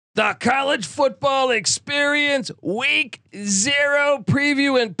The college football experience week 0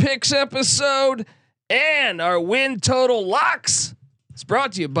 preview and picks episode and our win total locks. It's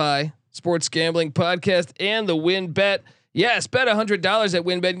brought to you by Sports Gambling Podcast and the Win Bet. Yes, bet $100 at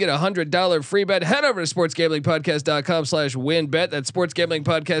WynnBet and get $100 free bet. Head over to sportsgamblingpodcast.com/WynnBet. That's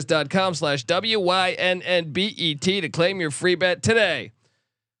sportsgamblingpodcast.com/WYNNBET to claim your free bet today.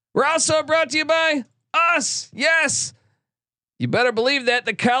 We're also brought to you by us. Yes. You better believe that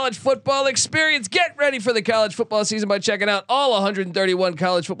the college football experience. Get ready for the college football season by checking out all 131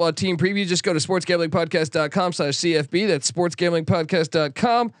 college football team previews. Just go to sportsgamblingpodcast.com/CFB. That's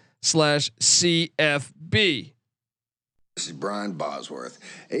sportsgamblingpodcast.com/CFB. This is Brian Bosworth,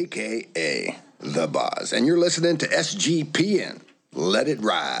 aka The Boz, and you're listening to SGPN. Let it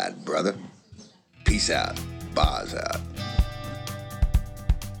ride, brother. Peace out. Boz out.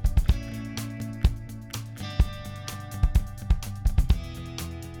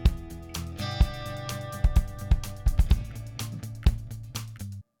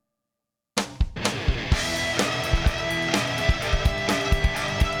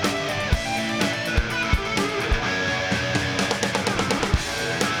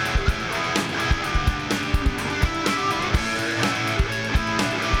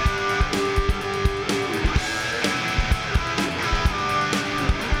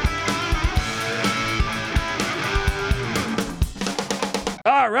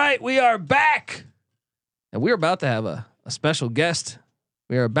 All right, we are back, and we're about to have a special guest.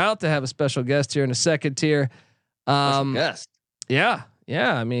 We are about to have a special guest here in a second here. Guest. Yeah.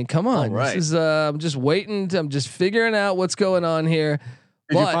 I mean, come on. All right. This is. I'm just waiting. I'm just figuring out what's going on here.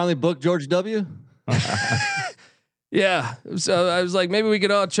 Did you finally book George W? Yeah. So I was like, maybe we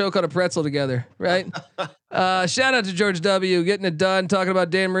could all choke on a pretzel together, right? Shout out to George W. getting it done. Talking about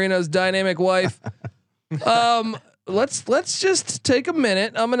Dan Marino's dynamic wife. Let's just take a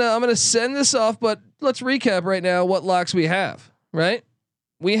minute. I'm gonna send this off, but let's recap right now what locks we have. Right,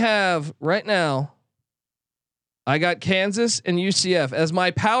 we have right now. I got Kansas and UCF as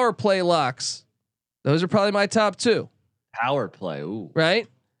my power play locks. Those are probably my top two. Power play. Ooh. Right.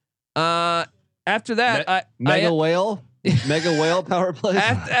 After that, Mega Whale power play.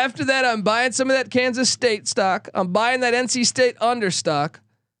 After that, I'm buying some of that Kansas State stock. I'm buying that NC State understock.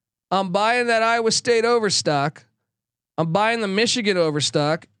 I'm buying that Iowa State overstock. I'm buying the Michigan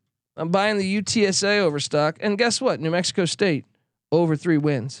overstock. I'm buying the UTSA overstock. And guess what? New Mexico State over 3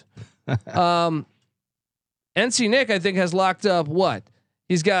 wins. NC Nick, I think, has locked up what?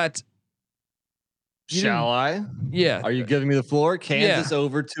 He's got. Shall I? Yeah. Are you giving me the floor? Kansas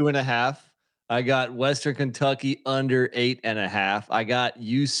over 2.5. I got Western Kentucky under 8.5. I got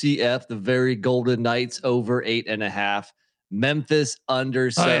UCF, the very Golden Knights, over 8.5. Memphis under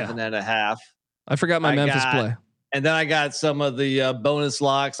 7.5. I forgot my Memphis play. And then I got some of the bonus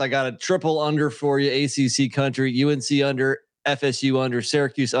locks. I got a triple under for you: ACC country, UNC under, FSU under,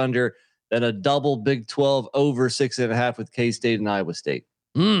 Syracuse under, then a double Big 12 over 6.5 with K-State and Iowa State.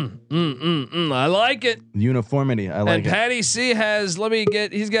 I like it. Uniformity. I like and it. Patty C has.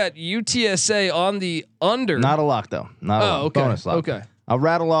 He's got UTSA on the under. Not a lock though. Not a lock. Okay. Bonus lock. Okay. I'll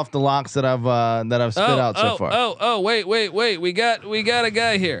rattle off the locks that I've spit out so far. Wait. We got a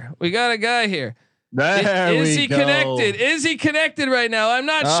guy here. There Is we he go. connected? Is he connected right now? I'm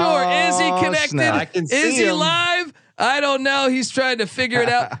not sure. Is he connected? Snap. I can see Is he him. live? I don't know. He's trying to figure it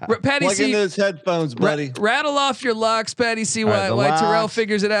out. Patty Plug in C, those headphones, buddy. rattle off your locks, Patty C. All right, the Why Terrell locks.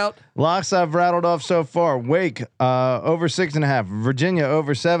 figures it out. Locks I've rattled off so far: Wake over 6.5, Virginia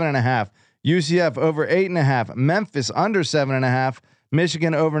over 7.5, UCF over 8.5, Memphis under 7.5,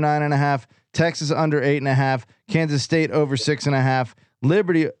 Michigan over 9.5, Texas under 8.5, Kansas State over 6.5,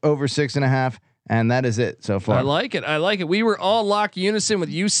 Liberty over 6.5. And that is it so far. I like it. We were all locked unison with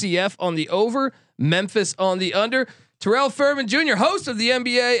UCF on the over, Memphis on the under. Terrell Furman Jr., host of the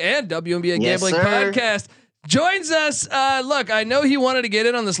NBA and WNBA Gambling Podcast, joins us. Look, I know he wanted to get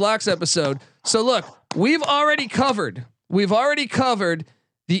in on this locks episode. So look, we've already covered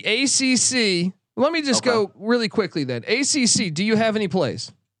the ACC. Let me just go really quickly then. ACC, do you have any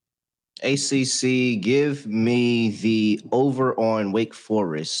plays? ACC, give me the over on Wake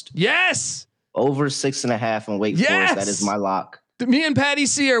Forest. Yes. Over 6.5 on Wake Forest. That is my lock. Me and Patty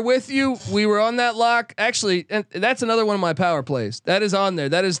C are with you. We were on that lock. Actually, and that's another one of my power plays. That is on there.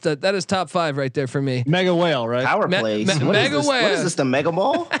 That is top 5 right there for me. Mega Whale, right? Power plays. Mega Whale. What is this? The Mega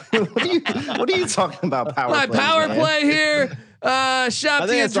Ball? what are you talking about? My plays, power man? play here. I Shop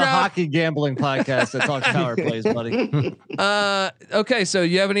think to it's a drop. hockey gambling podcast that talks power plays, buddy. Okay, so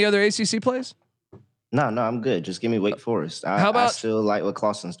you have any other ACC plays? No, I'm good. Just give me Wake Forest. I still like what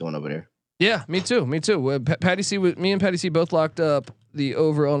Clausen's doing over there. Yeah, me too. Me and Patty C both locked up the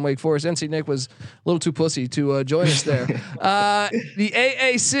over on Wake Forest. NC Nick was a little too pussy to join us there. The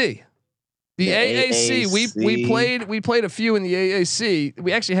AAC. The AAC. We played a few in the AAC.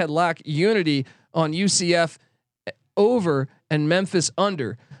 We actually had lock unity on UCF over and Memphis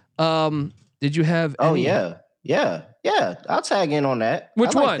under. Did you have? Oh yeah. I'll tag in on that.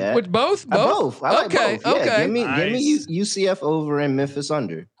 Which one? That. Which both? Both. I like okay. both. Yeah, Okay. Give me UCF over and Memphis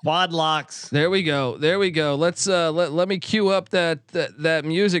under. Quad locks. There we go. Let's let me cue up that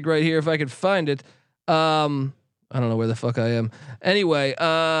music right here if I could find it. I don't know where the fuck I am. Anyway,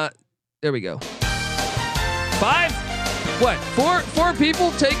 there we go. Four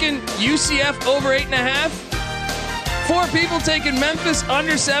people taking UCF over 8.5. 4 people taking Memphis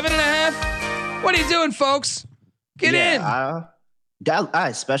under 7.5. What are you doing, folks? Get in. I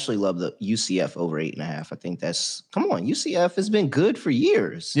especially love the UCF over 8.5. I think come on. UCF has been good for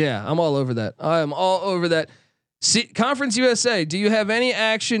years. Yeah, I'm all over that. I am all over that. Conference USA. Do you have any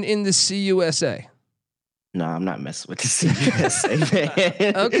action in the CUSA? No, I'm not messing with the CUSA,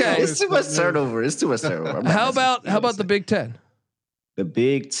 man. Okay. It's too much turnover. How about the Big Ten? The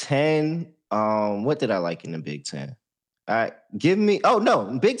Big Ten. What did I like in the Big Ten? All right,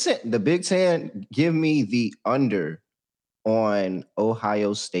 the Big Ten. Give me the under on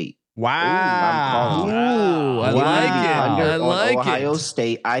Ohio State. Wow. Ooh, I like it. I like Ohio it.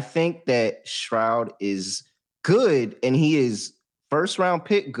 State. I think that Shroud is good, and he is first round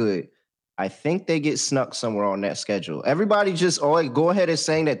pick good. I think they get snuck somewhere on that schedule. Everybody just go ahead and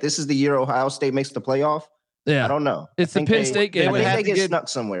saying that this is the year Ohio State makes the playoff. Yeah, I don't know. It's the Penn State game. I think they get snuck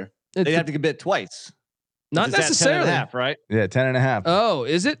somewhere. They have to get bit twice. Not necessarily. 10.5, right? Yeah, 10.5. Oh,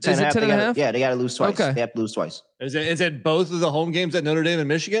 is it? Is it 10.5? Yeah, they got to lose twice. Okay. They have to lose twice. Is it both of the home games at Notre Dame and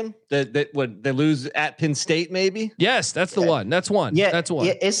Michigan that they lose at Penn State? Maybe. Yes, that's the one. That's one. Yeah, that's one.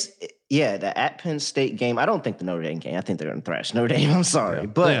 Yeah, the at Penn State game. I don't think the Notre Dame game. I think they're going to thrash Notre Dame. I'm sorry,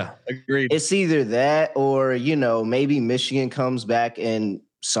 but Agreed. It's either that or maybe Michigan comes back and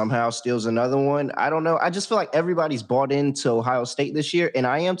somehow steals another one. I don't know. I just feel like everybody's bought into Ohio State this year, and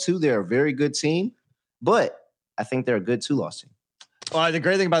I am too. They're a very good team, but I think they're a good 2-loss team. Well, the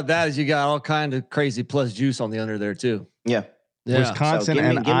great thing about that is you got all kind of crazy plus juice on the under there too. Yeah. Wisconsin give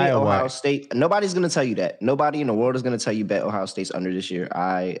me Iowa. Ohio State. Nobody's going to tell you that. Nobody in the world is going to tell you bet Ohio State's under this year.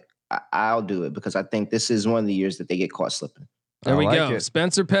 I'll do it because I think this is one of the years that they get caught slipping. There we go. It.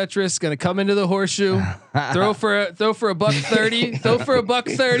 Spencer Petras going to come into the horseshoe, throw for a $130, throw for a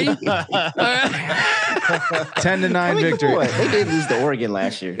 $130. 10-9 victory. They did lose to Oregon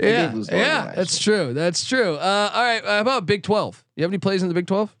last year. That's true. That's true. All right. How about Big 12? You have any plays in the Big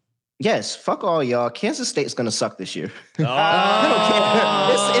 12? Yes, fuck all y'all. Kansas State's gonna suck this year.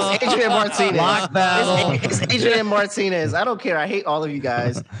 Oh. It's Adrian Martinez. Lock battle. It's Adrian Martinez. I don't care. I hate all of you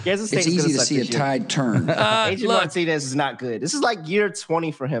guys. Kansas State's It's easy to suck see a this year. tide turn. Adrian Martinez is not good. This is like year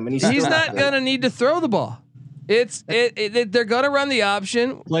 20 for him, and he's not gonna need to throw the ball. They're gonna run the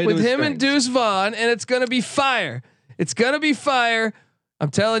option with him and Deuce Vaughn, and it's gonna be fire. It's gonna be fire. I'm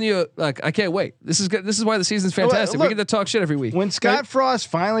telling you, like, I can't wait. This is why the season's fantastic. Look, we get to talk shit every week. When Scott Frost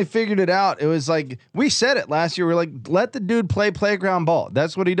finally figured it out, it was like we said it last year. We're like, let the dude play playground ball.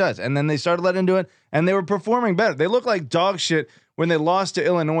 That's what he does. And then they started letting him do it, and they were performing better. They looked like dog shit when they lost to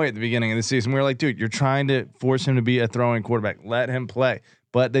Illinois at the beginning of the season. We were like, dude, you're trying to force him to be a throwing quarterback. Let him play.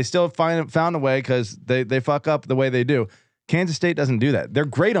 But they still found a way because they fuck up the way they do. Kansas State doesn't do that. They're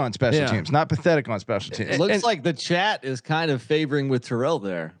great on special teams, not pathetic on special teams. It looks like the chat is kind of favoring with Terrell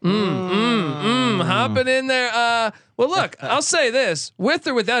there. Hopping in there. Well, look, I'll say this: with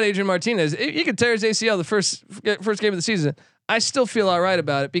or without Adrian Martinez, he could tear his ACL the first game of the season. I still feel all right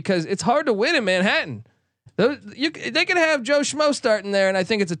about it because it's hard to win in Manhattan. They could have Joe Schmo starting there, and I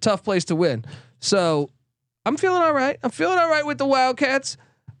think it's a tough place to win. So I'm feeling all right. I'm feeling all right with the Wildcats.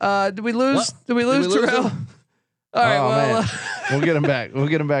 Did we lose? Did we lose Terrell? All right, we'll get him back. We'll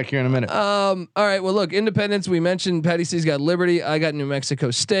get him back here in a minute. All right. Well, look, Independence. We mentioned Patty C's got Liberty. I got New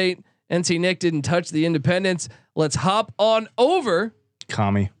Mexico State. NC Nick didn't touch the Independence. Let's hop on over.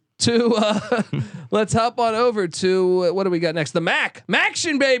 Commie. Let's hop on over to what do we got next? The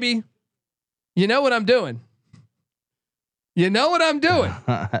Maction, baby. You know what I'm doing.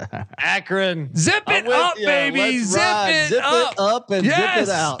 Akron. Zip it up, baby. Zip it up and zip it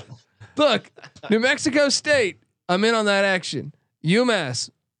out. Look, New Mexico State. I'm in on that action. UMass.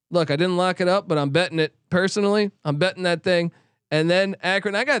 Look, I didn't lock it up, but I'm betting it personally. I'm betting that thing. And then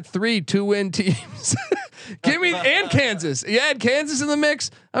Akron. I got 3 2-win teams. Give me and Kansas. You add Kansas in the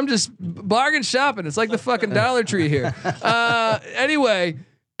mix. I'm just bargain shopping. It's like the fucking Dollar Tree here. Anyway,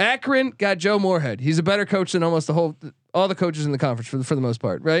 Akron got Joe Moorhead. He's a better coach than almost all the coaches in the conference for the most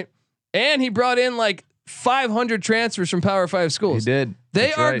part, right? And he brought in like 500 transfers from Power 5 schools. He did. They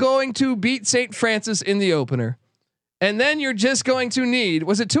That's are right. going to beat St. Francis in the opener. And then you're just going to need,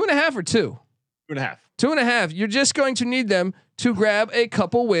 was it 2.5 or 2? 2.5. 2.5. You're just going to need them to grab a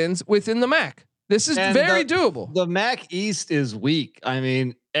couple wins within the MAC. This is very doable. The MAC East is weak. I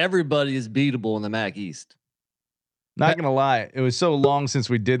mean, everybody is beatable in the MAC East. Not gonna lie, it was so long since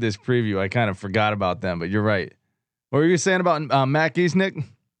we did this preview, I kind of forgot about them. But you're right. What were you saying about MAC East, Nick?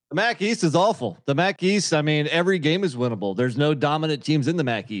 The MAC East is awful. The MAC East, I mean, every game is winnable. There's no dominant teams in the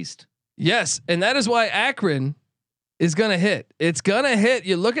MAC East. Yes, and that is why Akron is gonna hit. It's gonna hit.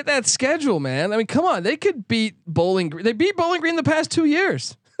 You look at that schedule, man. I mean, come on, they could beat Bowling Green. They beat Bowling Green the past 2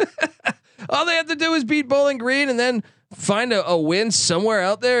 years. All they have to do is beat Bowling Green and then find a win somewhere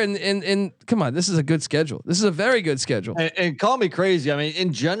out there. And come on, this is a good schedule. This is a very good schedule. And call me crazy. I mean,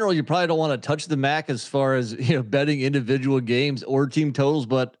 in general, you probably don't want to touch the MAC as far as betting individual games or team totals.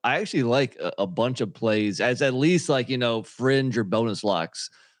 But I actually like a bunch of plays as at least like fringe or bonus locks.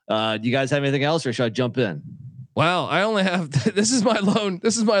 Do you guys have anything else, or should I jump in? Wow, I only have this is my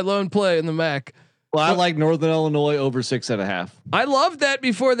lone play in the MAC. Well, I like Northern Illinois over 6.5. I loved that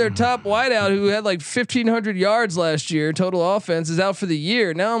before their top wideout, who had like 1,500 yards last year, total offense, is out for the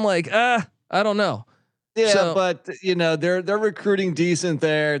year. Now I'm like, I don't know. Yeah, So- but they're recruiting decent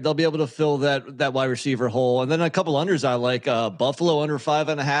there. They'll be able to fill that wide receiver hole. And then a couple unders I like Buffalo under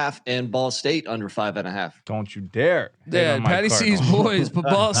 5.5 and Ball State under 5.5. Don't you dare! Yeah, Patty C's boys, but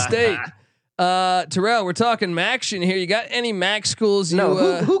Ball State. Terrell, we're talking Maction here. You got any MAC schools?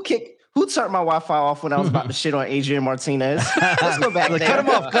 Who turned my Wi-Fi off when I was about to shit on Adrian Martinez? Let's go back there. Cut him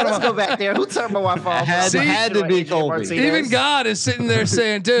off. Let's go back there. Who turned my Wi-Fi off? Had to be Colby. Even God is sitting there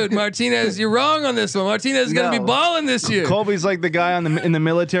saying, "Dude, Martinez, you're wrong on this one. Martinez is going to be balling this year." Colby's like the guy in the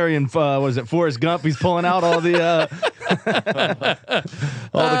military and was it Forrest Gump? He's pulling out all the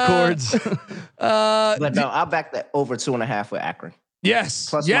cords. But no, I'll back that over 2.5 with Akron. Yes,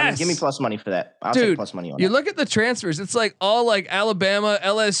 Plus yes. money. Give me plus money for that. I'll Dude, take plus money on you that. look at the transfers. It's like all like Alabama,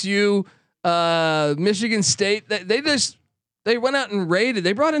 LSU, Michigan State. They went out and raided.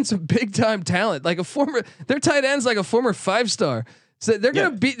 They brought in some big time talent, like their tight ends, like a former 5-star. So they're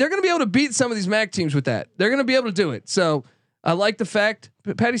gonna be able to beat some of these MAC teams with that. They're gonna be able to do it. So I like the fact,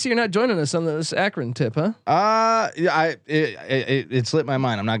 Patty C, you're not joining us on this Akron tip, huh? Yeah, it slipped my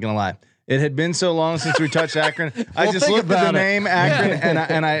mind. I'm not gonna lie. It had been so long since we touched Akron. I just looked at the name Akron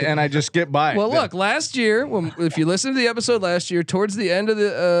and I just skipped by it. Well, look, last year, if you listen to the episode last year, towards the end of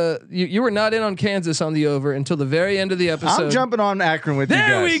the, you were not in on Kansas on the over until the very end of the episode. I'm jumping on Akron with you guys.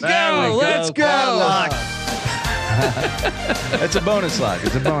 There we go. Let's go. That's a bonus lock.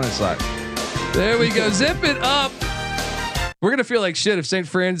 It's a bonus lock. There we go. Zip it up. We're gonna feel like shit if St.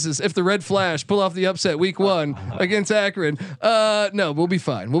 Francis, if the Red Flash pull off the upset week 1 against Akron. No, we'll be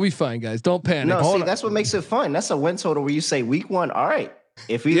fine. We'll be fine, guys. Don't panic. No, see, that's what makes it fun. That's a win total where you say week 1. All right,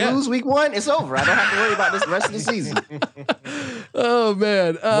 if we lose week 1, it's over. I don't have to worry about this the rest of the season. Oh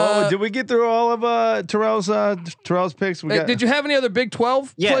man. Well, did we get through all of Terrell's picks? Did you have any other Big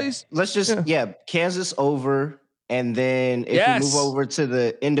 12 plays? Let's just Kansas over. And then if we move over to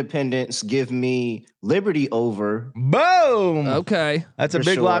the independents, give me Liberty over. Boom. Okay. That's a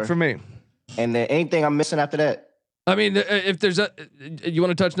big lock for me. And then anything I'm missing after that? I mean, if there's you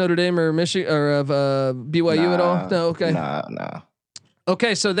want to touch Notre Dame or Michigan or BYU at all? No. Okay. Nah.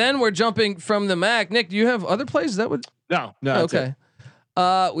 Okay. So then we're jumping from the MAC. Nick, do you have other plays? That would No. Okay.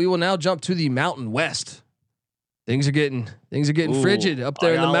 We will now jump to the Mountain West. Things are getting frigid up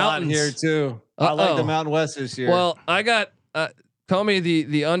there in the mountains here too. I like the Mountain West this year. Well, I got call me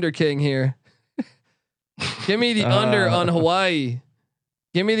the under king here. Give me the under on Hawaii.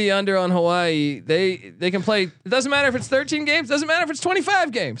 Give me the under on Hawaii. They can play. It doesn't matter if it's 13 games. Doesn't matter if it's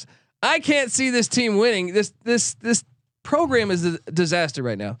 25 games. I can't see this team winning. This program is a disaster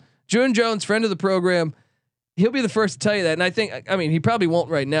right now. June Jones, friend of the program, he'll be the first to tell you that. And I mean, he probably won't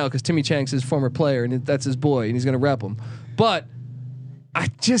right now because Timmy Chang's his former player and that's his boy and he's going to rep him. But I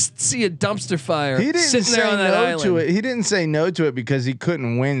just see a dumpster fire. He didn't sitting there say on that no island. to it. He didn't say no to it because he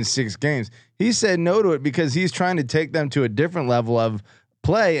couldn't win 6 games. He said no to it because he's trying to take them to a different level of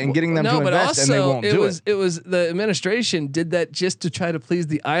play and getting them to invest, and they won't do it. It was the administration did that just to try to please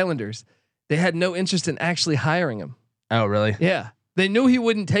the Islanders. They had no interest in actually hiring him. Oh, really? Yeah, they knew he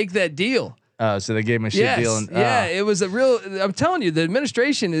wouldn't take that deal. Oh, so they gave him a shit deal. And, it was a real. I'm telling you, the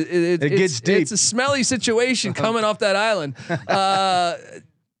administration. It gets deep. It's a smelly situation coming off that island.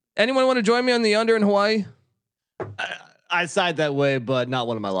 Anyone want to join me on the under in Hawaii? I side that way, but not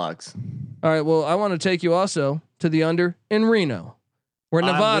one of my locks. All right. Well, I want to take you also to the under in Reno, where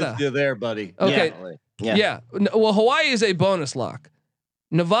Nevada. I'm with you there, buddy. Okay. Yeah. Well, Hawaii is a bonus lock.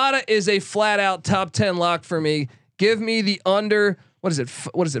 Nevada is a flat out top 10 lock for me. Give me the under. What is it?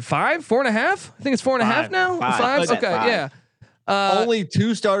 What is it? 5, 4.5? I think it's 4.5 now. 5. Okay. Yeah. Only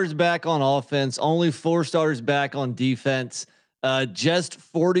 2 starters back on offense. Only 4 starters back on defense. Just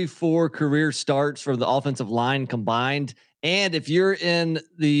 44 career starts for the offensive line combined. And if you're in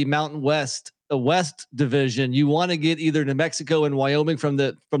the Mountain West, the West division, you want to get either New Mexico and Wyoming from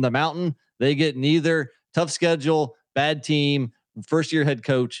the mountain. They get neither. Tough schedule, bad team, first year head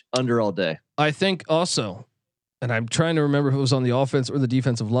coach, under all day. I think also, and I'm trying to remember if it was on the offense or the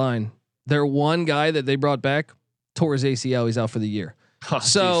defensive line. Their one guy that they brought back tore his ACL. He's out for the year. Oh,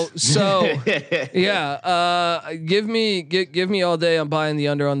 so yeah. Give me all day. I'm buying the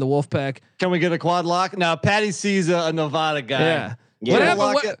under on the Wolfpack. Can we get a quad lock? Now Patty sees a Nevada guy. Yeah. What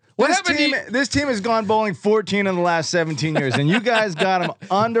happened? This team has gone bowling 14 in the last 17 years, and you guys got them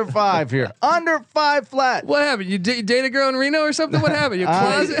under 5 here, under 5 flat. What happened? You date a girl in Reno or something? What happened? You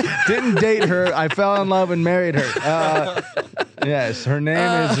closet? Didn't date her. I fell in love and married her. Yes, her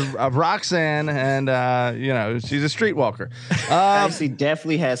name is Roxanne, and she's a streetwalker. She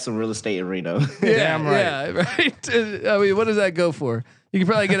definitely has some real estate in Reno. Damn right. Yeah, right. I mean, what does that go for? You can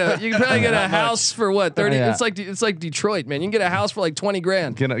probably get a house for what 30. Yeah. It's like Detroit, man. You can get a house for like 20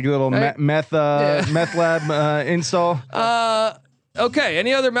 grand. Get a little meth lab install. Okay.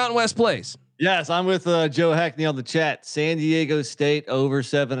 Any other Mountain West plays? Yes, I'm with Joe Hackney on the chat. San Diego State over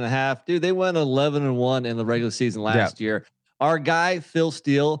 7.5. Dude, they went 11-1 in the regular season last year. Our guy Phil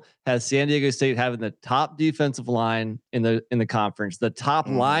Steele has San Diego State having the top defensive line in the conference, the top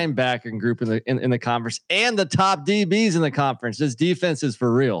linebacking group in the conference, and the top DBs in the conference. This defense is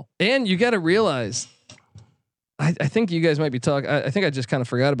for real. And you got to realize, I think you guys might be talking. I think I just kind of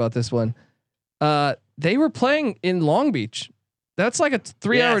forgot about this one. They were playing in Long Beach. That's like a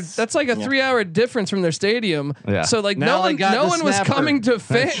 3 hour. That's like a 3 hour difference from their stadium. Yeah. So like now no one was coming to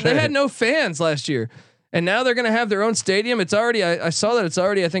fans. Right. They had no fans last year. And now they're going to have their own stadium. It's already, I saw that it's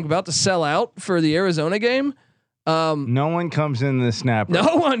already, I think, about to sell out for the Arizona game. No one comes in the snapper.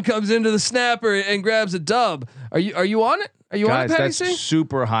 No one comes into the snapper and grabs a dub. Are you on it? Are you Guys, on it, Patty that's C?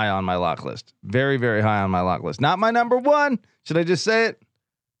 super high on my lock list. Very, very high on my lock list. Not my number 1. Should I just say it?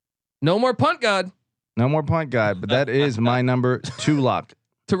 No more punt god. No more punt guy, but that is my number 2 lock.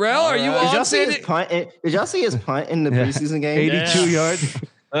 Terrell, are you Did on y'all see his Sandy? punt? Did y'all see his punt in the preseason game? 82 yards.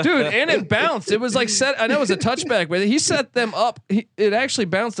 Dude, and it bounced. It was like set. I know it was a touchback, but he set them up. It actually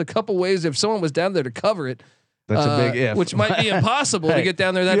bounced a couple ways. If someone was down there to cover it, That's a big if. which might be impossible to get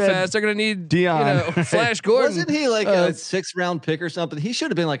down there that fast. They're gonna need Dion. Flash Gordon. Wasn't he like a 6th round pick or something? He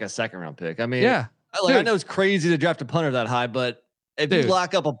should have been like a 2nd round pick. I mean, Yeah, I know it's crazy to draft a punter that high, but if you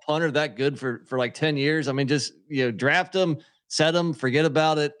lock up a punter that good for like 10 years, I mean, just draft him, set him, forget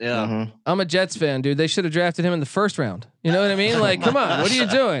about it. Yeah, Mm-hmm. I'm a Jets fan, dude. They should have drafted him in the 1st round. You know what I mean? Like, come on, what are you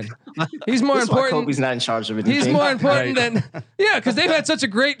doing? He's more That's why important. Kobe's not in charge of anything. He's more important than because they've had such a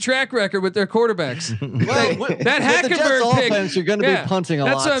great track record with their quarterbacks. That Hackenberg pick, offense, you're going to be punting a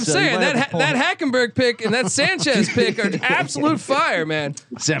lot. That's what I'm saying. That Hackenberg pick and that Sanchez pick are absolute fire, man.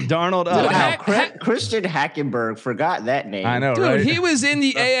 Sam Darnold. Wow, Christian Hackenberg, forgot that name. I know, Dude, right? he was in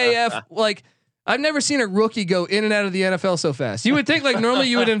the AAF. Like, I've never seen a rookie go in and out of the NFL so fast. You would think like normally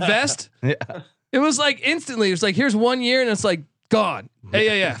you would invest. Yeah. It was like instantly. It was like, here's 1 year and it's like gone.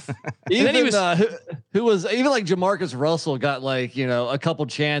 AAF. Even then he was who was even like Jamarcus Russell got like a couple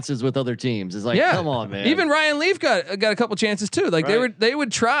chances with other teams. It's like, come on, man. Even Ryan Leaf got a couple chances too. Like they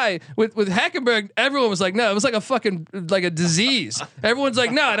would try with Hackenberg. Everyone was like, no, it was like a fucking like a disease. Everyone's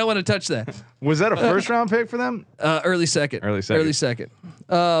like, no, I don't want to touch that. Was that a 1st round pick for them? Early second. Early second.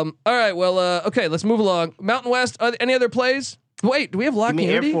 All right. Well, okay, let's move along. Mountain West. Any other plays? Wait, do we have Lock Give me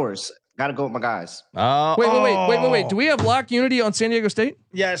Unity? Air Force. Gotta go with my guys. Wait. Do we have Lock Unity on San Diego State?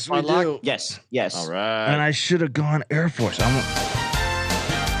 Yes, we do. Yes. All right. And I should have gone Air Force.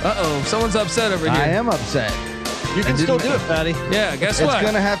 Someone's upset over here. I am upset. You can still do it, Patty. Yeah, guess It's what?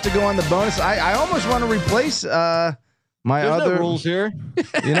 gonna have to go on the bonus. I almost want to replace my There's other no rules here.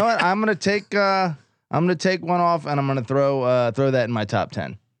 You know what? I'm gonna take one off and I'm gonna throw that in my top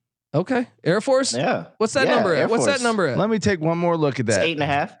 10. Okay, Air Force. Yeah. What's that number Air at? What's that Force. number at? Let me take one more look at It's that.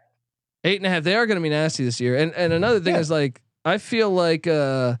 8.5. 8.5. They are going to be nasty this year. And another thing is like I feel like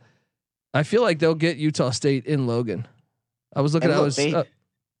they'll get Utah State in Logan. I was looking. And look,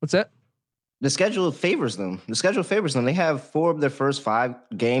 what's that? The schedule favors them. They have 4 of their first 5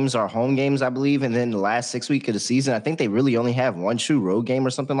 games are home games, I believe, and then the last 6 weeks of the season, I think they really only have 1 true road game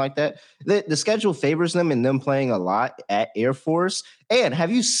or something like that. The schedule favors them and them playing a lot at Air Force. And have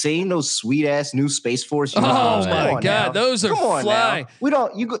you seen those sweet ass new Space Force uniforms? Oh my God, those are fly.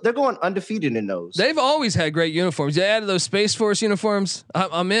 They're going undefeated in those. They've always had great uniforms. You added those Space Force uniforms.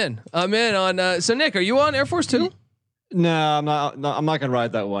 I'm in on. So Nick, are you on Air Force too? No, I'm not. No, I'm not gonna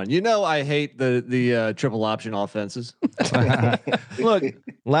ride that one. I hate the triple option offenses. Look,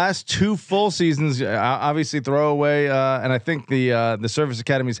 last 2 full seasons, obviously throw away, and I think the service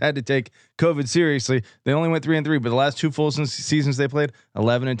academies had to take COVID seriously. They only went 3-3, but the last 2 full seasons they played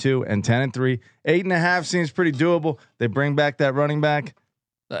 11-2 and 10-3. 8.5 seems pretty doable. They bring back that running back.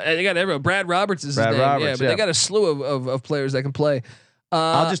 They got everyone. Brad Roberts is his name. Yeah, but they got a slew of players that can play.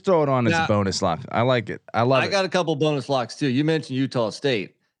 I'll just throw it on as a bonus lock. I like it. I love it. I got a couple bonus locks too. You mentioned Utah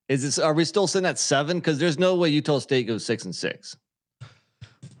State. Are we still sitting at 7? Because there's no way Utah State goes 6-6.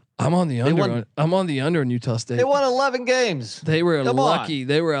 I'm on the under. I'm on the under in Utah State. They won 11 games. They were lucky.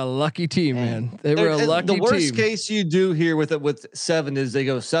 They were a lucky team, man. They were a lucky team. The worst case you do here with 7 is they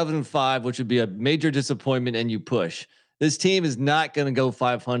go 7-5, which would be a major disappointment, and you push. This team is not going to go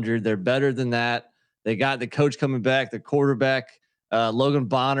 500. They're better than that. They got the coach coming back, the quarterback. Logan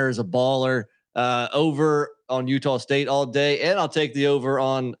Bonner is a baller. Over on Utah State all day, and I'll take the over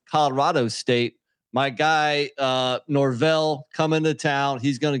on Colorado State. My guy Norvell coming to town.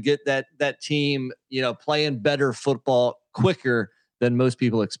 He's going to get that team, playing better football quicker than most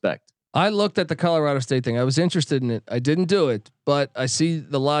people expect. I looked at the Colorado State thing. I was interested in it. I didn't do it, but I see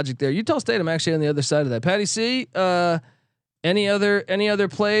the logic there. Utah State, I'm actually on the other side of that. Patty C. Any other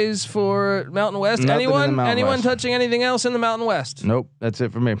plays for Mountain West? Nothing Anyone West. touching anything else in the Mountain West? Nope, that's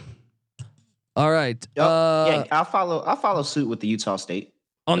it for me. All right. Yeah, I'll follow suit with the Utah State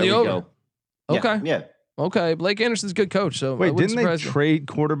on the over. Okay. Yeah. Okay. Blake Anderson's a good coach. So wait, didn't they trade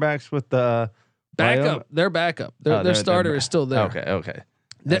quarterbacks with the backup? Their backup. Their starter is still there. Okay.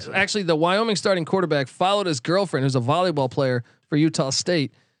 Actually, the Wyoming starting quarterback followed his girlfriend, who's a volleyball player for Utah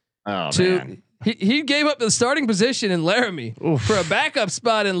State. Oh man. He gave up the starting position in Laramie for a backup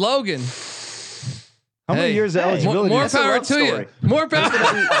spot in Logan. How many years of eligibility? More power to you. More power.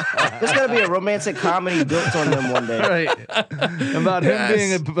 There's gonna be a romantic comedy built on them one day. Right. About him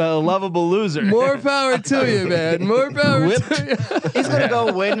being a lovable loser. More power to you, man. More power to you. He's gonna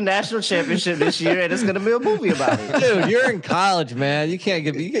go win the national championship this year, and it's gonna be a movie about it. Dude, you're in college, man. You can't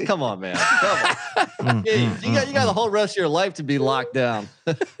come on, man. Come on. You got the whole rest of your life to be locked down.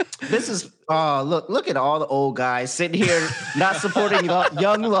 This is look at all the old guys sitting here not supporting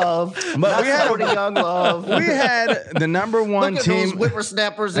young love. But young love. We had the number 1 look team. Those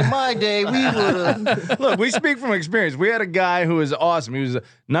whippersnappers in my day. We would have. Look, we speak from experience. We had a guy who was awesome. He was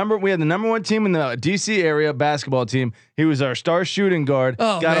we had the number 1 team in the DC area basketball team. He was our star shooting guard.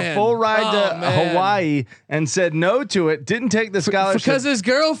 Got a full ride to Hawaii and said no to it. Didn't take the scholarship because his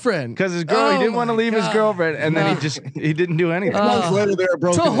girlfriend. He didn't want to leave his girlfriend, and then he didn't do anything. Months later, they were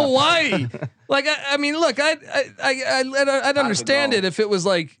broken to Hawaii. Like I mean, look, I'd understand it if it was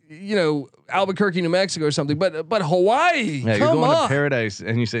like Albuquerque, New Mexico, or something, but Hawaii. Yeah, come you're going on. to paradise,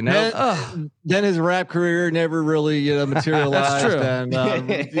 and you say no. Then his rap career never really materialized. That's true. And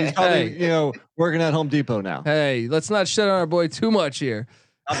he's probably working at Home Depot now. Hey, let's not shut on our boy too much here.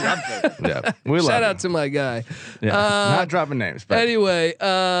 Yeah, we love Shout him. out to my guy. Yeah, not dropping names. But Anyway,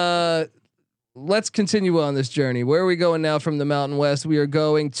 let's continue on this journey. Where are we going now from the Mountain West? We are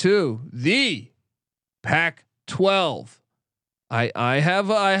going to the Pac-12. I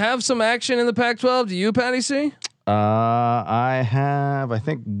have some action in the Pac-12. Do you, Patty C? I have, I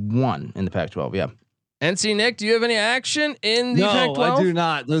think, 1 in the Pac-12. Yeah. NC Nick, do you have any action in the Pac-12? No, I do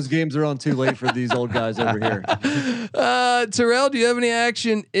not. Those games are on too late for these old guys over here. Terrell, do you have any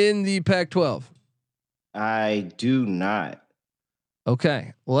action in the Pac-12? I do not.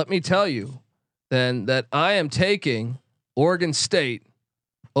 Okay. Well, let me tell you then that I am taking Oregon State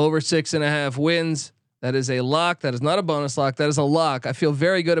over 6.5 wins. That is a lock. That is not a bonus lock. That is a lock. I feel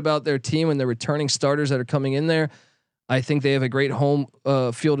very good about their team and their returning starters that are coming in there. I think they have a great home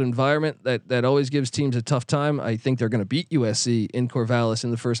field environment that always gives teams a tough time. I think they're going to beat USC in Corvallis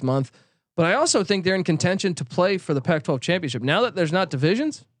in the first month, but I also think they're in contention to play for the Pac-12 championship. Now that there's not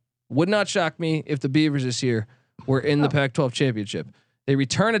divisions, would not shock me if the Beavers this year were in the Pac-12 championship. They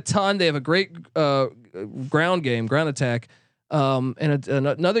return a ton. They have a great ground attack. And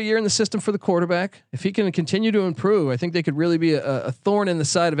another year in the system for the quarterback. If he can continue to improve, I think they could really be a thorn in the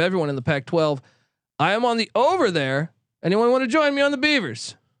side of everyone in the Pac-12. I am on the over there. Anyone want to join me on the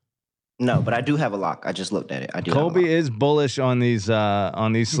Beavers? No, but I do have a lock. I just looked at it. I do. Colby is bullish on these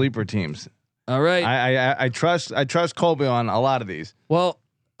sleeper teams. All right. I trust Colby on a lot of these. Well,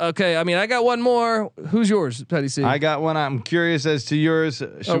 okay. I mean, I got one more. Who's yours, Petty C? I got one. I'm curious as to yours.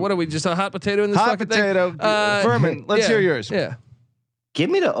 What are we, just a hot potato in this hot fucking potato? thing? Furman, let's hear yours. Yeah. Give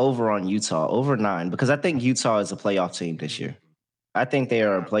me the over on Utah, over 9, because I think Utah is a playoff team this year. I think they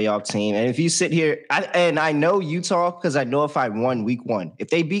are a playoff team. And if you sit here, I know Utah because I know if I won week 1. If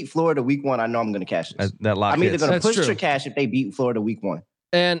they beat Florida week 1, I know I'm going to cash this. That lock I'm either going to That's push true. to cash if they beat Florida week 1.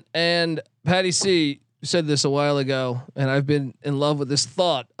 And Patty C said this a while ago, and I've been in love with this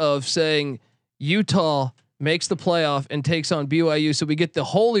thought of saying Utah makes the playoff and takes on BYU, so we get the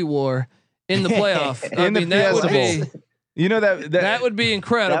holy war in the playoff. I mean, that would be. You know that would be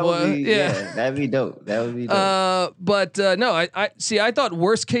incredible. That would be, yeah, that'd be dope. That would be dope. But no, I see. I thought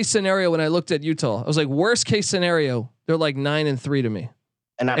worst case scenario when I looked at Utah. I was like, worst case scenario, they're like 9-3 to me.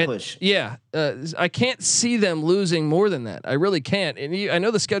 And I push. Yeah, I can't see them losing more than that. I really can't. And I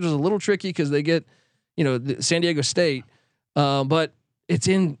know the schedule's a little tricky because they get, San Diego State, but it's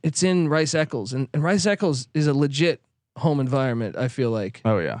in Rice Eccles, and Rice Eccles is a legit home environment. I feel like.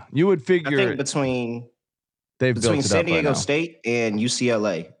 Oh yeah, you would figure. I think between built San Diego State and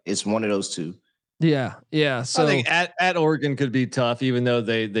UCLA, it's one of those two. Yeah. So I think at Oregon could be tough, even though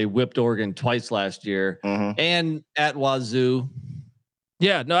they whipped Oregon twice last year, and at Wazoo.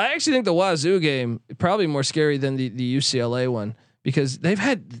 Yeah, no, I actually think the Wazoo game probably more scary than the UCLA one because they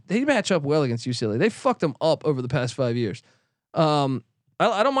match up well against UCLA. They fucked them up over the past 5 years.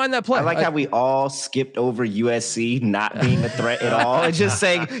 I don't mind that play. I like how we all skipped over USC not being a threat at all and just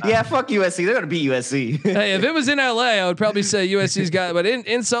saying, yeah, fuck USC. They're going to beat USC. Hey, if it was in LA, I would probably say USC's got, but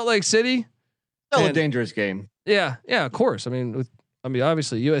in Salt Lake City, Still a dangerous game. Yeah, of course. I mean,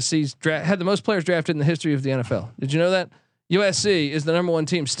 obviously USC's had the most players drafted in the history of the NFL. Did you know that? USC is the number 1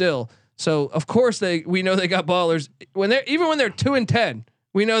 team still. So of course we know they got ballers when they're 2-10.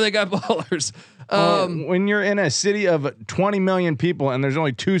 We know they got ballers. When you're in a city of 20 million people and there's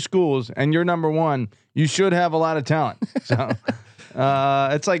only 2 schools and you're number 1, you should have a lot of talent. So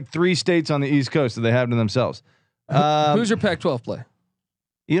it's like 3 states on the East Coast that they have to themselves. Who's your Pac-12 play?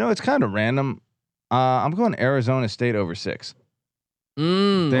 It's kind of random. I'm going Arizona State over 6.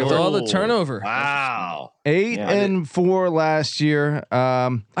 With all the turnover. Wow. 8-4 last year.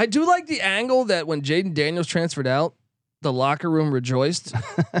 I do like the angle that when Jaden Daniels transferred out, the locker room rejoiced.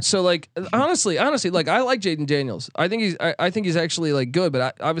 So like honestly, like I like Jaden Daniels. I think he's actually like good,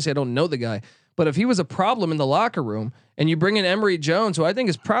 but obviously I don't know the guy. But if he was a problem in the locker room and you bring in Emory Jones, who I think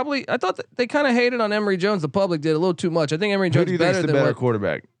is probably, I thought that they kind of hated on Emory Jones. The public did a little too much. I think Emory Jones is better than better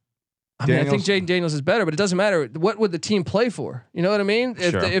quarterback. I mean, I think Jaden Daniels is better, but it doesn't matter. What would the team play for? You know what I mean?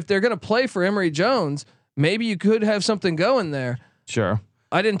 If they're going to play for Emory Jones, maybe you could have something going there. Sure.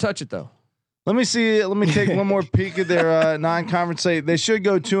 I didn't touch it though. Let me see. Let me take one more peek at their non-conference. They should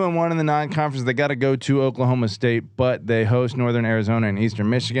go 2-1 in the non-conference. They got to go to Oklahoma State, but they host Northern Arizona and Eastern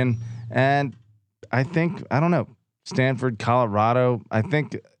Michigan. And I don't know, Stanford, Colorado. I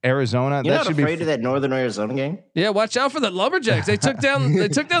think Arizona. You're not afraid of that Northern Arizona game? Yeah, watch out for the Lumberjacks. They took down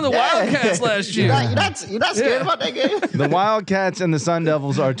the Wildcats last year. You're not scared about that game? The Wildcats and the Sun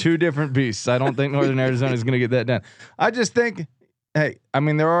Devils are 2 different beasts. I don't think Northern Arizona is going to get that done. I just think. Hey, I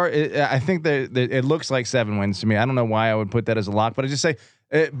mean, I think that it looks like 7 wins to me. I don't know why I would put that as a lock, but I just say,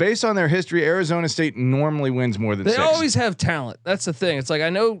 based on their history, Arizona State normally wins more than 6. They always have talent. That's the thing. It's like I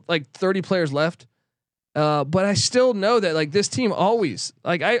know like 30 players left, but I still know that like this team always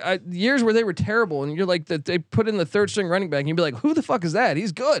like I years where they were terrible, and you're like that they put in the 3rd string running back, and you'd be like, who the fuck is that?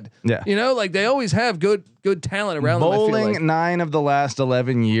 He's good. Yeah, like they always have good talent around bowling them. I feel like. 9 of the last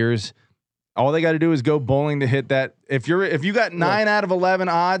 11 years. All they got to do is go bowling to hit that. If you got 9 out of 11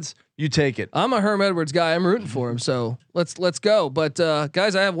 odds, you take it. I'm a Herm Edwards guy. I'm rooting for him. So let's go. But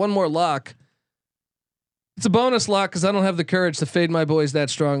guys, I have one more lock. It's a bonus lock because I don't have the courage to fade my boys that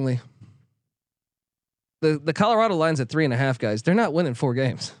strongly. The Colorado line's at 3.5, guys. They're not winning 4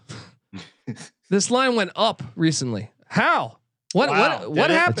 games. This line went up recently. How? What happened?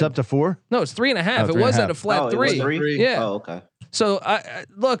 It's up to 4? No, it's 3.5. It was at a flat 3. Yeah. Oh, okay. So I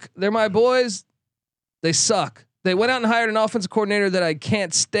look, they're my boys. They suck. They went out and hired an offensive coordinator that I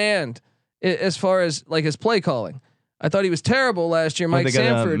can't stand as far as like his play calling. I thought he was terrible last year. Mike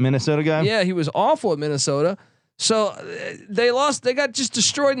Sanford, Minnesota guy. Yeah, he was awful at Minnesota. So they lost. They got just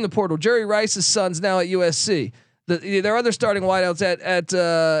destroyed in the portal. Jerry Rice's son's now at USC. Their other starting wideouts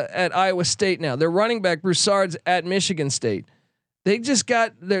at Iowa State now. Their running back Broussard's at Michigan State. They just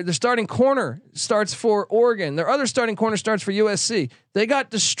got their starting corner starts for Oregon. Their other starting corner starts for USC. They got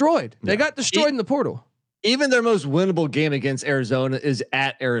destroyed. They got destroyed in the portal. even their most winnable game against Arizona is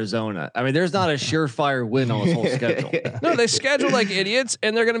at Arizona. I mean, there's not a surefire win on this whole schedule. No, they schedule like idiots,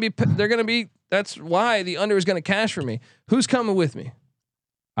 and they're gonna be. That's why the under is gonna cash for me. Who's coming with me?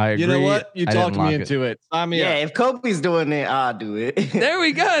 I agree. You know what? You talked me into it. If Kobe's doing it, I'll do it. There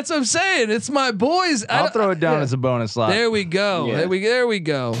we go. That's what I'm saying. It's my boys. I'll throw it down as a bonus slot. There we go. Yeah. There we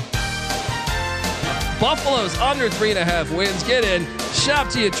go. Buffalo's under 3.5 wins. Get in. Shop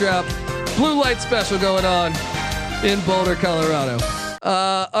to your trap. Blue light special going on in Boulder, Colorado.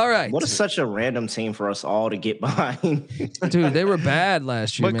 All right. What is such a random team for us all to get behind? Dude, they were bad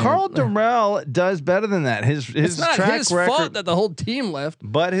last year. But man. Carl Durrell does better than that. His not track his record, fault that the whole team left.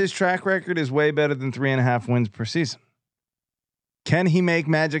 but his track record is way better than 3.5 wins per season. Can he make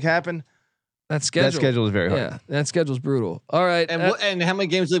magic happen? That schedule. That schedule is very hard. Yeah, that schedule's brutal. All right. And how many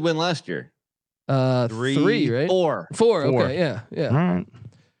games did they win last year? Three, right? Four. Four. Okay. Yeah. All right.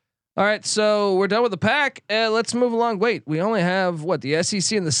 All right, so we're done with the pack. Let's move along. Wait, we only have the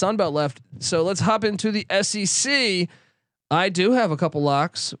SEC and the Sun Belt left. So let's hop into the SEC. I do have a couple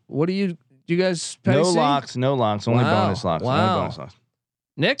locks. What do you guys? No locks. Only Wow. bonus locks. Wow. Only bonus locks.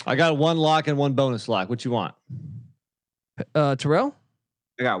 Nick, I got one lock and one bonus lock. What you want? Terrell.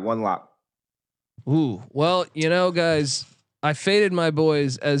 I got one lock. Ooh, well, guys, I faded my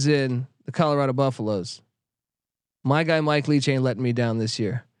boys, as in the Colorado Buffaloes. My guy Mike Leach ain't letting me down this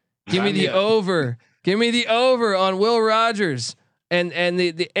year. Give me the over. Give me the over on Will Rogers and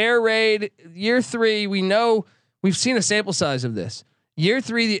the air raid year 3. We know we've seen a sample size of this. Year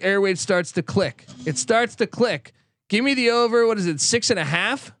 3, the air raid starts to click. It starts to click. Give me the over. What is it?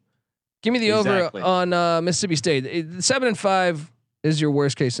 6.5. Give me the over on Mississippi State. 7-5 is your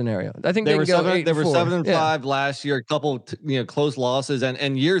worst case scenario. I think they were 7-5 last year. A couple close losses,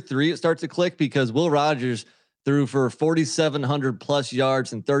 and year 3 it starts to click because Will Rogers threw for 4,700 plus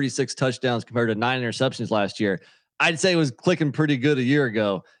yards and 36 touchdowns compared to 9 interceptions last year. I'd say it was clicking pretty good a year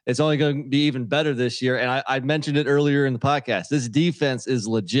ago. It's only going to be even better this year. And I mentioned it earlier in the podcast. This defense is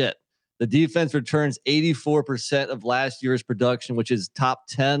legit. The defense returns 84% of last year's production, which is top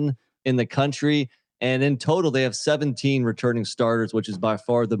 10 in the country. And in total, they have 17 returning starters, which is by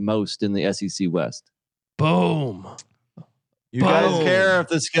far the most in the SEC West. Boom. You guys don't care if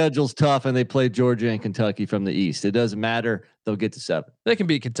the schedule's tough and they play Georgia and Kentucky from the East. It doesn't matter. They'll get to 7. They can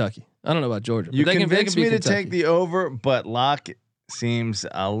beat Kentucky. I don't know about Georgia. You they convinced can me to Kentucky. take the over, but lock seems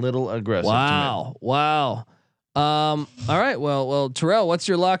a little aggressive. Wow. Wow. All right. Well, Terrell, what's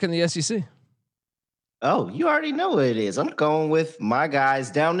your lock in the SEC? Oh, you already know what it is. I'm going with my guys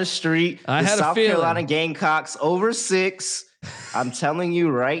down the street. I had South a feeling. Carolina Gamecocks over 6. I'm telling you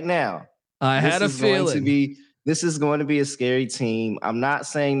right now. I had a feeling. This is going to be a scary team. I'm not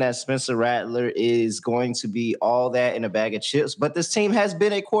saying that Spencer Rattler is going to be all that in a bag of chips, but this team has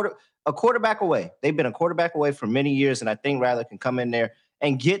been a quarterback away. They've been a quarterback away for many years, and I think Rattler can come in there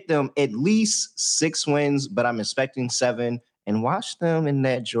and get them at least 6 wins, but I'm expecting 7. And watch them in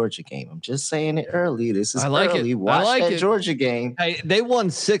that Georgia game. I'm just saying it early. This is early. Watch that Georgia game. Hey, they won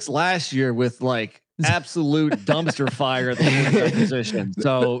 6 last year with absolute dumpster fire at the quarterback position.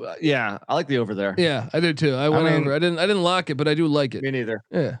 So yeah, I like the over there. Yeah, I did too. I went over. I didn't lock it, but I do like it. Me neither.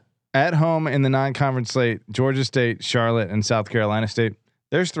 Yeah. At home in the non-conference slate, Georgia State, Charlotte, and South Carolina State.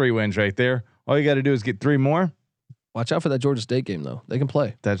 There's 3 wins right there. All you got to do is get 3 more. Watch out for that Georgia State game, though. They can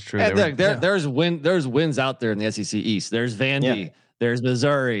play. That's true. There's wins out there in the SEC East. There's Vandy. Yeah. There's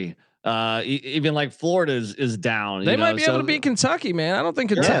Missouri. Even like Florida is down. They might be able to beat Kentucky, man. I don't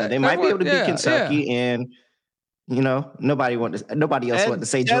think Kentucky. Yeah, they might be able to beat Kentucky, and nobody else wanted to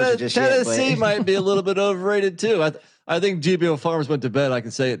say Georgia just yet. Tennessee might be a little bit overrated too. I think GBO Farms went to bed. I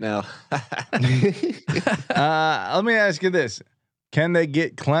can say it now. Let me ask you this. Can they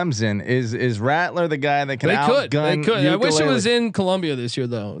get Clemson? Is Rattler the guy that can outgun? They could. I wish it was in Columbia this year,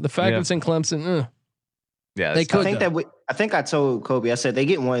 though. The fact it's in Clemson. Yeah, they could. I think I told Kobe. I said they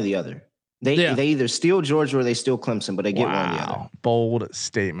get one or the other. They either steal Georgia or they steal Clemson, but they get one or the other. Bold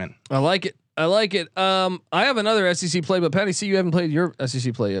statement. I like it. I have another SEC play, but Patty C, you haven't played your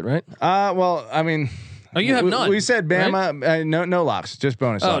SEC play yet, right? Well, I mean, you have none. We said Bama. Right? No locks, just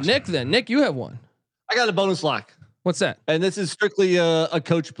bonus. Oh, locks. Nick, you have one. I got a bonus lock. What's that? And this is strictly a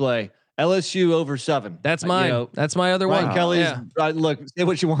coach play. LSU over 7. That's mine. That's my other one. Ryan Kelly's look, say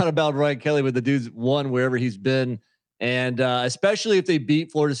what you want about Ryan Kelly, but the dude's won wherever he's been. And especially if they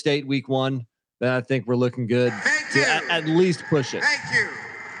beat Florida State week 1, then I think we're looking good to at least push it. Thank you.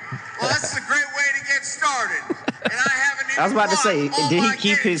 Well, that's a great way to get started. And I haven't even I was about to say, did he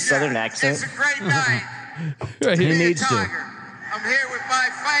keep his Southern accent? It's a great night. He needs to. I'm I'm here with my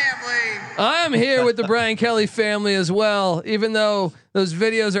family. I am here with the Brian Kelly family as well, even though those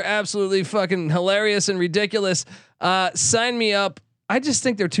videos are absolutely fucking hilarious and ridiculous. Sign me up. I just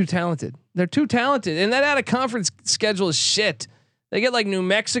think they're too talented. They're too talented. And that out of conference schedule is shit. They get like New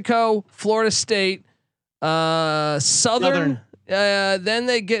Mexico, Florida State, Southern. Then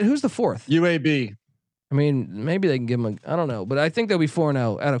they get, who's the fourth? UAB. I mean, maybe they can give them I don't know, but I think they'll be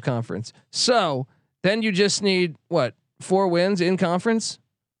 4-0 out of conference. So then you just need what? 4 wins in conference.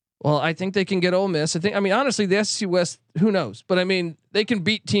 Well, I think they can get Ole Miss. I mean, honestly, the SEC West, who knows? But I mean, they can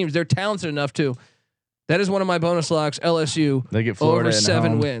beat teams. They're talented enough to. That is one of my bonus locks. LSU. They get Florida over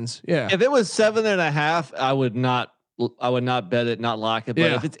 7 home. wins. Yeah. If it was 7.5, I would not bet it, not lock it.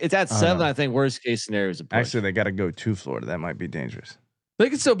 But if it's at 7, I think worst case scenario is a push. Actually, they got to go to Florida. That might be dangerous. They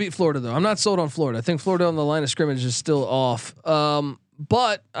can still beat Florida though. I'm not sold on Florida. I think Florida on the line of scrimmage is still off.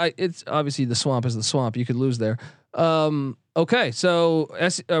 But it's obviously the swamp is the swamp. You could lose there. Okay, so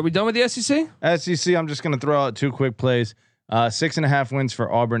are we done with the SEC? SEC. I'm just going to throw out 2 quick plays. 6.5 wins for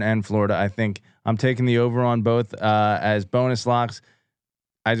Auburn and Florida. I think I'm taking the over on both as bonus locks.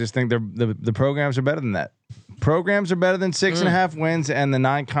 I just think the programs are better than that. Programs are better than 6.5 wins and the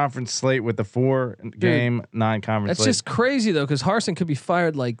 9-conference slate with the 4-game 9-conference. That's just crazy though, because Harsin could be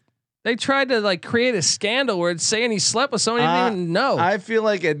fired. Like they tried to like create a scandal where it's saying he slept with someone he didn't even know. I feel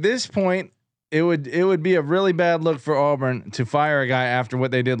like at this point it would be a really bad look for Auburn to fire a guy after what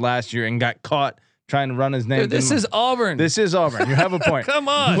they did last year and got caught trying to run his name. Dude, this is Auburn. This is Auburn. You have a point. Come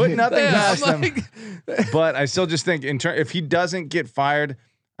on, put nothing past I'm them. But I still just think if he doesn't get fired,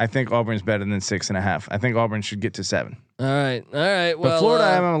 I think Auburn's better than 6.5. I think Auburn should get to 7. All right. Well, but Florida,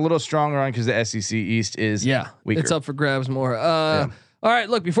 I'm a little stronger on because the SEC East is weaker. It's up for grabs more. All right.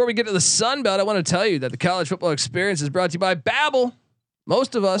 Look, before we get to the Sun Belt, I want to tell you that the college football experience is brought to you by Babbel.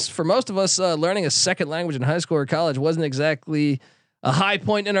 For most of us, learning a second language in high school or college wasn't exactly a high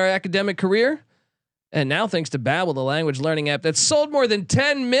point in our academic career. And now, thanks to Babbel, the language learning app that's sold more than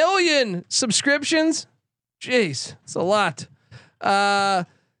 10 million subscriptions. Jeez, it's a lot.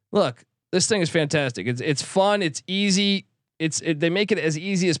 Look, this thing is fantastic. It's fun. It's easy. They make it as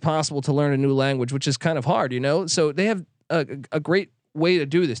easy as possible to learn a new language, which is kind of hard, you know. So they have a great way to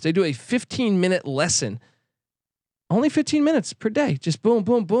do this. They do a 15-minute lesson, only 15 minutes per day. Just boom,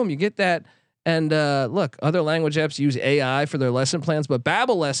 boom, boom. You get that. And look, other language apps use AI for their lesson plans, but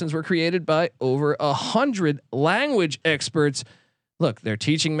Babbel lessons were created by over 100 language experts. Look, their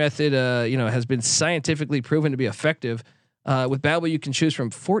teaching method, has been scientifically proven to be effective. With Babbel, you can choose from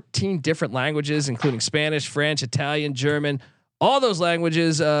 14 different languages, including Spanish, French, Italian, German, all those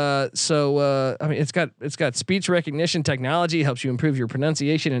languages. It's got speech recognition technology, helps you improve your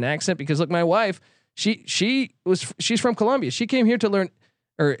pronunciation and accent. Because look, my wife, she's from Colombia. She came here to learned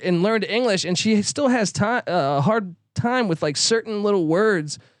English, and she still has a hard time with like certain little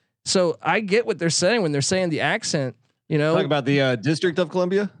words. So I get what they're saying when they're saying the accent. You know, talk about the District of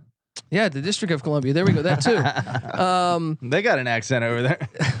Columbia. Yeah, the District of Columbia. There we go. That too. They got an accent over there.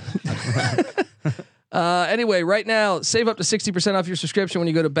 Anyway, right now, save up to 60% off your subscription when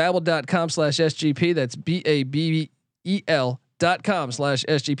you go to babbel.com/SGP. That's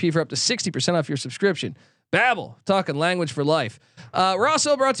BABEL.com/SGP for up to 60% off your subscription. Babbel, talking language for life. We're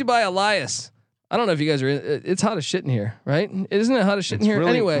also brought to you by Elias. I don't know if you guys are. It's hot as shit in here, right? Isn't it hot as shit in here?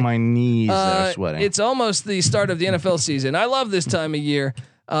 Really anyway, my knees are sweating. It's almost the start of the NFL season. I love this time of year.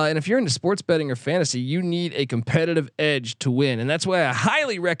 And if you're into sports betting or fantasy, you need a competitive edge to win. And that's why I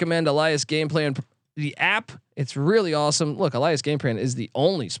highly recommend Elias Game Plan, the app. It's really awesome. Look, Elias Game Plan is the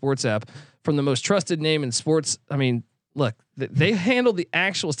only sports app from the most trusted name in sports. I mean, look, they handle the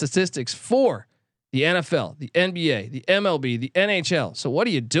actual statistics for the NFL, the NBA, the MLB, the NHL. So what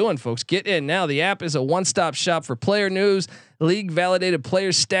are you doing, folks? Get in now. The app is a one-stop shop for player news, league validated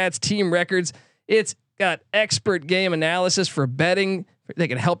player stats, team records. It's got expert game analysis for betting. They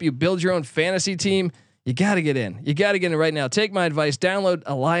can help you build your own fantasy team. You got to get in. You got to get in right now. Take my advice. Download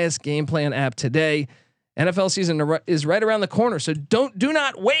Elias Game Plan app today. NFL season is right around the corner, so do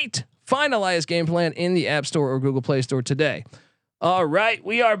not wait. Find Elias Game Plan in the App Store or Google Play Store today. All right,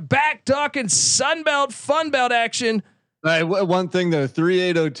 we are back talking Sunbelt, Funbelt action. All right, one thing though,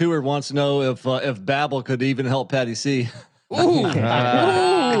 3802er wants to know if Babbel could even help Patty C. Ooh,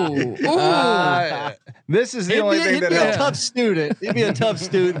 this is the only thing he'd that be helps. a tough student. He'd be a tough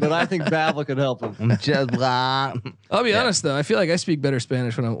student, but I think Babbel could help him. I'll be honest though, I feel like I speak better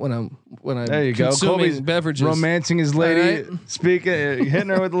Spanish when I'm there you go. consuming Colby's beverages. romancing his lady, All speaking, hitting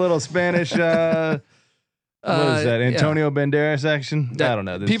her with a little Spanish. What is that? Antonio Banderas action? I don't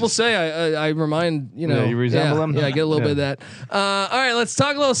know. People say I remind, you resemble him. Yeah, I get a little bit of that. All right, let's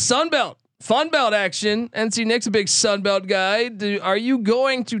talk a little Sunbelt. Fun Belt action. NC Nick's a big Sun Belt guy. Are you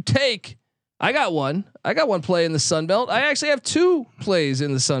going to take? I got one. I got one play in the Sun Belt. I actually have 2 plays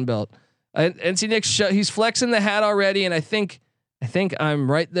in the Sun Belt. NC Nick, he's flexing the hat already, and I think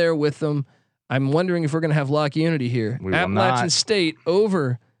I'm right there with them. I'm wondering if we're gonna have lock unity here. Appalachian State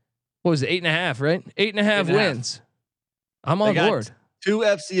over. What was it? 8.5, right? 8.5 wins. I'm on board. 2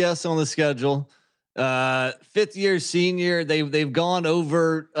 FCS on the schedule. 5th year senior. They've gone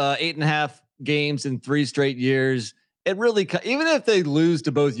over 8.5 games in 3 straight years. It really, even if they lose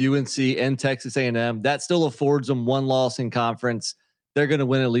to both UNC and Texas A&M, that still affords them 1 loss in conference. They're going to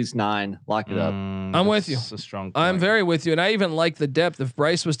win at least 9. Lock it up. I'm with you. A strong point. I'm very with you, and I even like the depth. If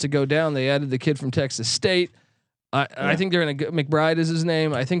Bryce was to go down, they added the kid from Texas State. I think they're in a good. McBride is his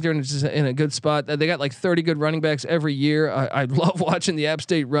name. I think they're in a good spot. They got like 30 good running backs every year. I love watching the App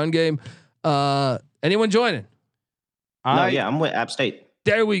State run game. Anyone joining? I'm with App State.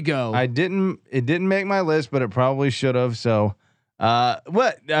 There we go. It didn't make my list, but it probably should have. So,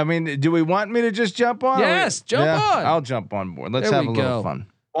 what? I mean, do we want me to just jump on? Yes, jump on. I'll jump on board. Let's have a little fun.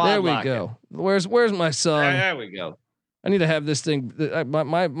 There we go. Where's my song? There we go. I need to have this thing.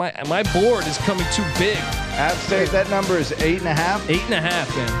 My board is coming too big. App State, that number is 8.5.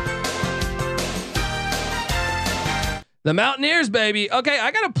 8.5, man. The Mountaineers, baby. Okay,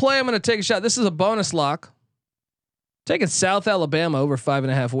 I got to play. I'm going to take a shot. This is a bonus lock. Taking South Alabama over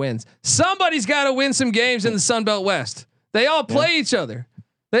 5.5 wins. Somebody's got to win some games in the Sun Belt West. They all play each other.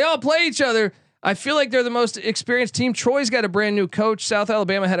 I feel like they're the most experienced team. Troy's got a brand new coach. South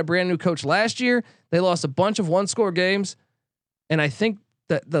Alabama had a brand new coach last year. They lost a bunch of 1-score games, and I think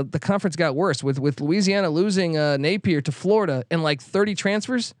that the conference got worse with Louisiana losing Napier to Florida and like 30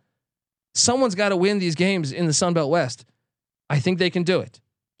 transfers. Someone's got to win these games in the Sun Belt West. I think they can do it.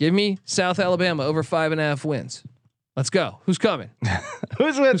 Give me South Alabama over 5.5 wins. Let's go. Who's coming?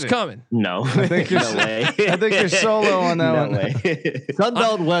 Who's coming? No, I think you're, no way. I think you're solo on that one. Way. Sun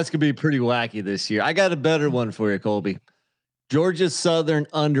Belt West could be pretty wacky this year. I got a better one for you, Colby. Georgia Southern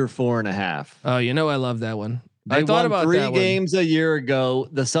under 4.5. Oh, I love that one. I thought about 3 that games a year ago.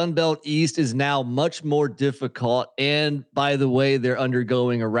 The Sun Belt East is now much more difficult. And by the way, they're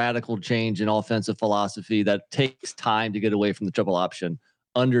undergoing a radical change in offensive philosophy that takes time to get away from the triple option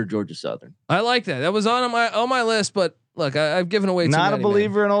under Georgia Southern. I like that. That was on my list, but look, I've given away. Not too a many,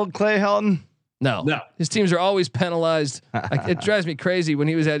 believer in old Clay Helton. No, his teams are always penalized. It drives me crazy. When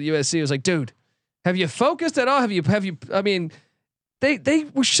he was at USC, it was like, dude, have you focused at all? Have you? I mean, they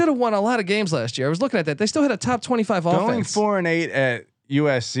should have won a lot of games last year. I was looking at that. They still had a top 25 offense. Going 4-8 at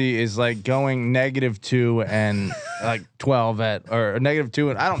USC is like going -2 and like 12 at or -2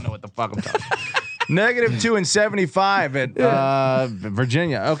 and I don't know what the fuck I'm talking. -2 and 75 at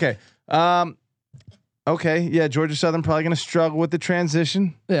Virginia. Okay. Okay. Yeah. Georgia Southern probably going to struggle with the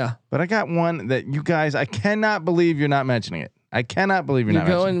transition. Yeah. But I got one that you guys, I cannot believe you're not mentioning it. I cannot believe you're not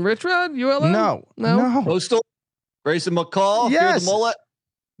mentioning going Rich Rod, ULM? No. Coastal, Grayson McCall, Yes. the mullet.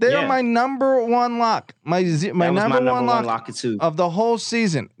 They are my number 1 lock. My number one lock too. of the whole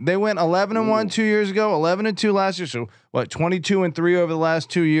season. They went 11-1 2 years ago, 11-2 last year. So what? 22-3 over the last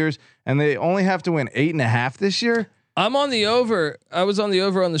 2 years, and they only have to win 8.5 this year. I'm on the over. I was on the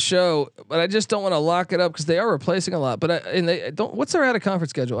over on the show, but I just don't want to lock it up because they are replacing a lot. But they don't. What's their out of conference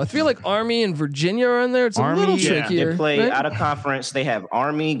schedule? I feel like Army and Virginia are in there. It's a little trickier. They play right? out of conference. They have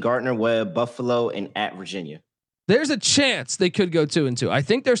Army, Gardner-Webb, Buffalo, and at Virginia. There's a chance they could go 2-2. I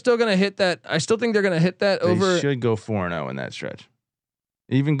think they're still going to hit that. I still think they're going to hit that over. They should go 4-0 in that stretch.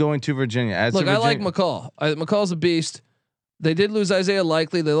 Even going to Virginia. Look, I like McCall. McCall's a beast. They did lose Isaiah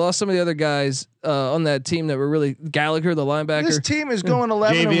Likely. They lost some of the other guys on that team that were really Gallagher, the linebacker. This team is going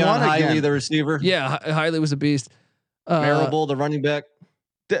 11-1 Javion again. Hiley, the receiver. Yeah, Hiley was a beast. Marable, the running back.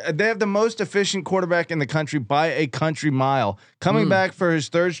 They have the most efficient quarterback in the country by a country mile. Coming back for his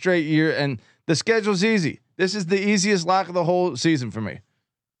 3rd straight year, and the schedule's easy. This is the easiest lock of the whole season for me.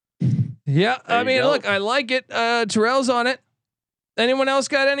 Yeah, I mean, look, I like it. Terrell's on it. Anyone else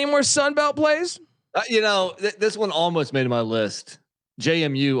got any more Sunbelt plays? This one almost made my list.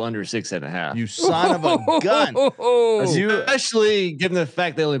 JMU under 6.5. You son of a gun. Especially given the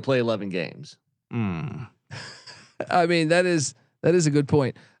fact they only play 11 games. I mean, that is a good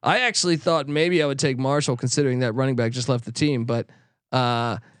point. I actually thought maybe I would take Marshall considering that running back just left the team. But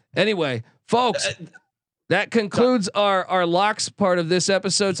anyway, folks, that concludes our locks part of this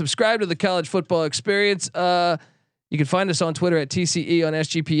episode. Subscribe to the College Football Experience. You can find us on Twitter at TCE on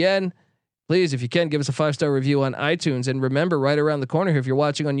SGPN. Please, if you can, give us a 5-star review on iTunes. And remember, right around the corner here, if you're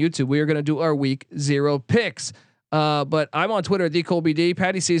watching on YouTube, we are going to do our week 0 picks. But I'm on Twitter at TheColbyD.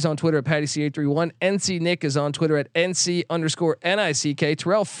 Patty C is on Twitter at PattyC831. NC Nick is on Twitter at NC_NICK.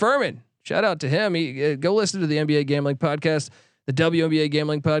 Terrell Furman Shout out to him. He go listen to the NBA Gambling Podcast, the WNBA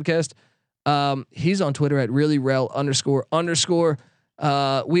Gambling Podcast. He's on Twitter at reallyRel__.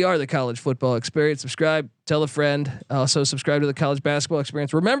 We are the College Football Experience. Subscribe, tell a friend. Also subscribe to the College Basketball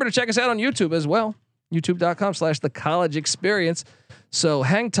Experience. Remember to check us out on YouTube as well. YouTube.com/the College Experience. So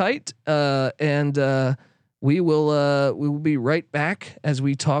hang tight, and we will be right back as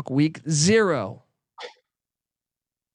we talk week 0